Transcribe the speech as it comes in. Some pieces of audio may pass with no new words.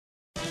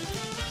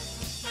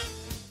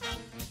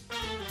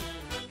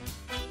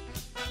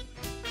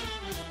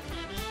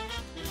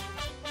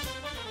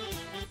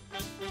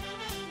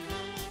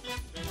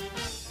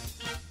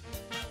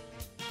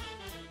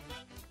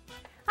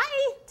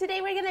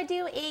we're going to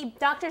do a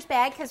doctor's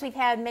bag because we've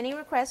had many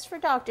requests for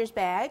doctor's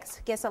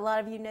bags. Guess a lot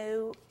of you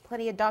know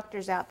plenty of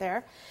doctors out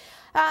there.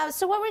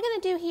 So what we're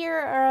going to do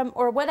here,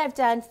 or what I've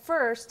done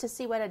first to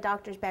see what a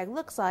doctor's bag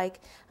looks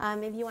like,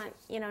 if you want,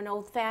 an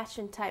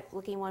old-fashioned type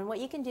looking one, what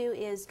you can do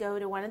is go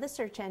to one of the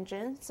search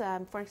engines,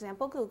 for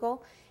example,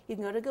 Google. You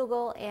can go to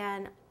Google,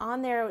 and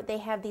on there they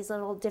have these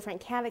little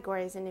different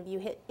categories, and if you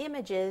hit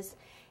images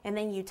and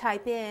then you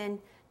type in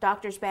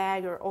doctor's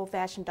bag or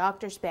old-fashioned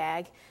doctor's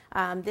bag,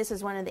 this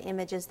is one of the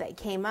images that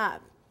came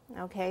up.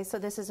 Okay, so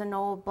this is an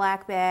old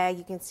black bag.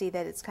 You can see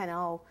that it's kind of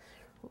all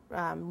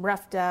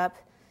roughed up.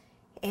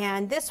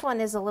 And this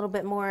one is a little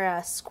bit more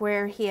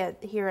square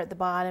here at the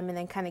bottom, and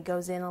then kind of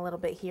goes in a little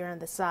bit here on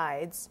the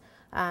sides.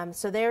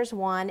 So there's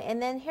one.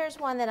 And then here's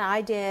one that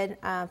I did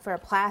for a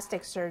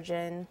plastic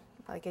surgeon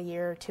like a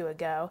year or two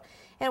ago.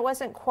 And it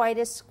wasn't quite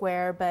as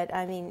square, but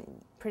I mean,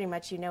 pretty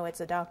much it's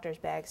a doctor's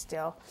bag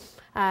still.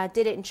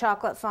 Did it in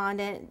chocolate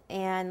fondant,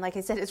 and like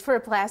I said, it's for a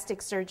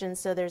plastic surgeon,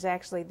 so there's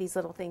actually these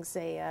little things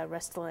say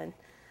Restylane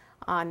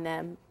on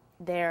them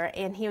there.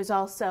 And his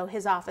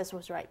office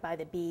was right by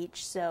the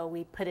beach, so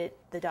we put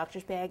the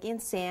doctor's bag in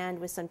sand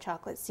with some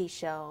chocolate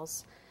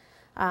seashells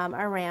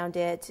around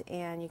it,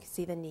 and you can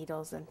see the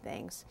needles and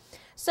things.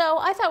 So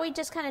I thought we'd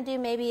just kind of do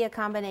maybe a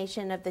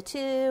combination of the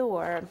two,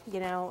 or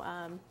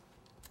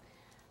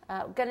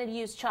going to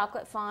use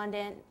chocolate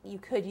fondant. You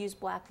could use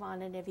black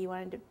fondant if you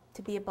wanted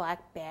to be a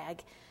black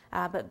bag,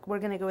 but we're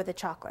going to go with the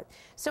chocolate.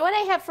 So what I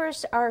have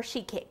first are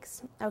sheet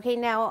cakes. Okay,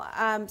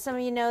 now some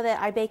of you know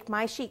that I bake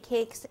my sheet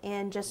cakes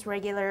in just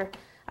regular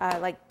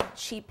like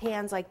sheet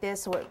pans like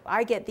this. So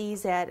I get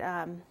these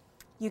at,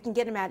 you can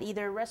get them at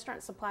either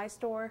restaurant supply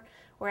store,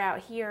 or out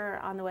here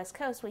on the West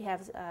Coast we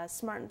have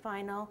Smart &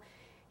 Final.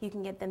 You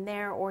can get them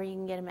there, or you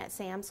can get them at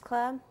Sam's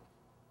Club.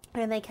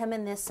 And they come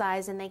in this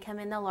size, and they come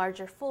in the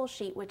larger full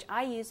sheet, which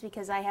I use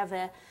because I have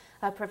a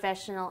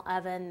professional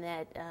oven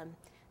that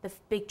the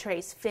big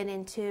trays fit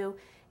into.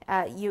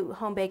 You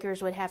home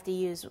bakers would have to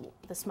use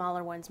the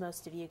smaller ones,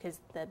 most of you, because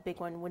the big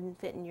one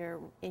wouldn't fit in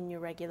your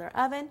regular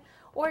oven.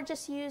 Or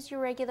just use your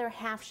regular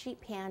half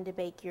sheet pan to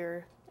bake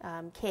your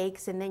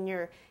cakes, and then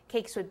your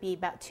cakes would be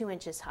about 2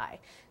 inches high.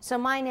 So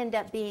mine end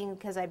up being,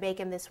 because I bake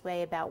them this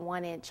way, about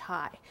 1 inch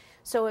high.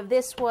 So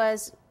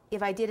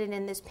if I did it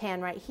in this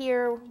pan right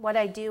here, what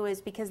I do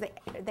is, because the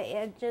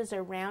edges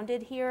are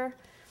rounded here,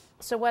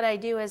 so what I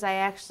do is I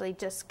actually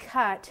just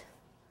cut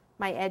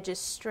my edges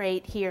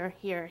straight here,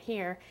 here,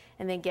 here,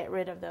 and then get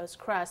rid of those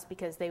crusts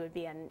because they would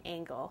be at an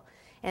angle.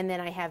 And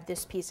then I have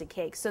this piece of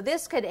cake. So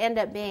this could end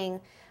up being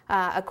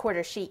a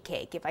quarter sheet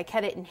cake. If I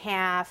cut it in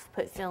half,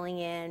 put filling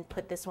in,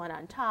 put this one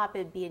on top,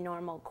 it'd be a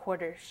normal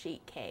quarter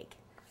sheet cake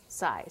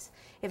size.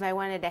 If I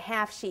wanted a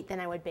half sheet, then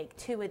I would bake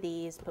 2 of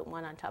these, put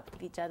one on top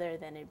of each other,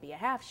 then it'd be a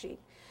half sheet.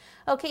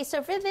 Okay,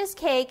 so for this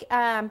cake,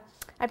 I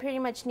pretty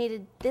much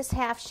needed this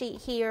half sheet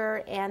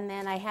here, and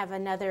then I have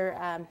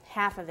another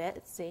half of it.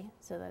 Let's see,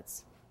 so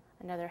that's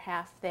another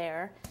half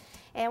there.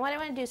 And what I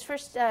want to do is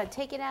first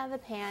take it out of the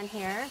pan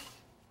here.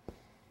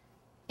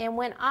 And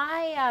when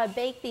I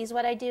bake these,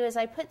 what I do is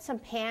I put some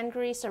pan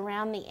grease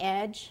around the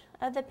edge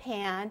of the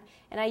pan,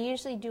 and I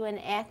usually do an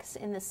X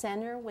in the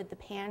center with the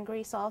pan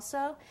grease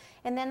also.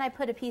 And then I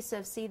put a piece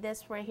of, see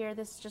this right here,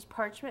 this is just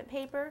parchment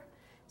paper.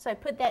 So I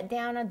put that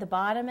down at the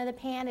bottom of the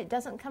pan. It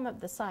doesn't come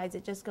up the sides,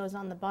 it just goes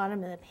on the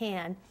bottom of the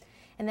pan.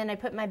 And then I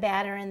put my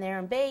batter in there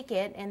and bake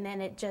it, and then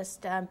it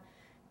just,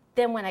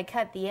 then when I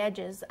cut the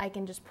edges, I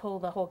can just pull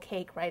the whole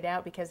cake right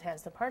out because it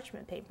has the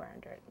parchment paper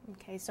under it.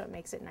 Okay, so it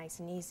makes it nice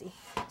and easy.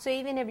 So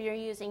even if you're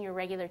using your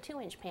regular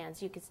 2-inch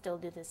pans, you could still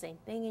do the same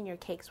thing, and your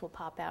cakes will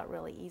pop out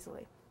really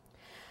easily.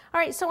 All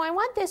right, so I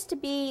want this to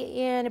be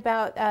in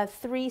about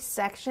 3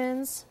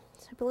 sections.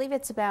 So I believe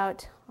it's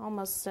about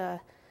almost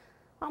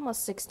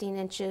 16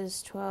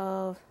 inches,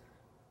 12,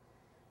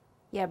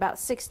 yeah, about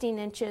 16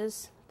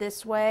 inches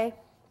this way.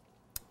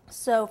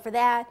 So for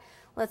that,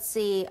 let's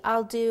see,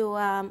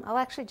 I'll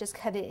actually just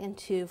cut it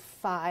into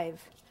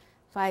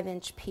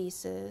 5-inch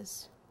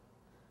pieces.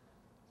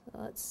 So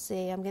let's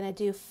see, I'm going to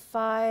do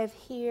 5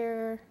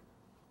 here.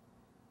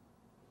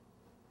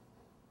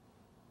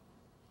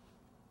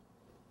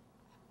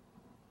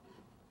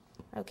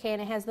 Okay,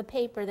 and it has the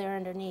paper there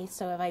underneath,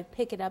 so if I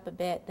pick it up a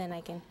bit, then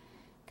I can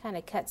kind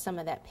of cut some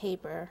of that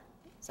paper,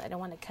 so I don't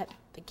want to cut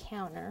the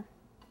counter.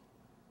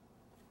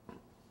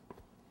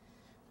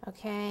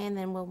 Okay, and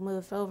then we'll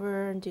move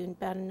over and do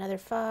about another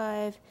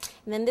 5.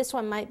 And then this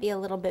one might be a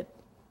little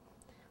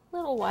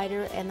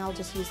wider, and I'll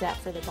just use that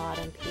for the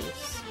bottom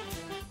piece.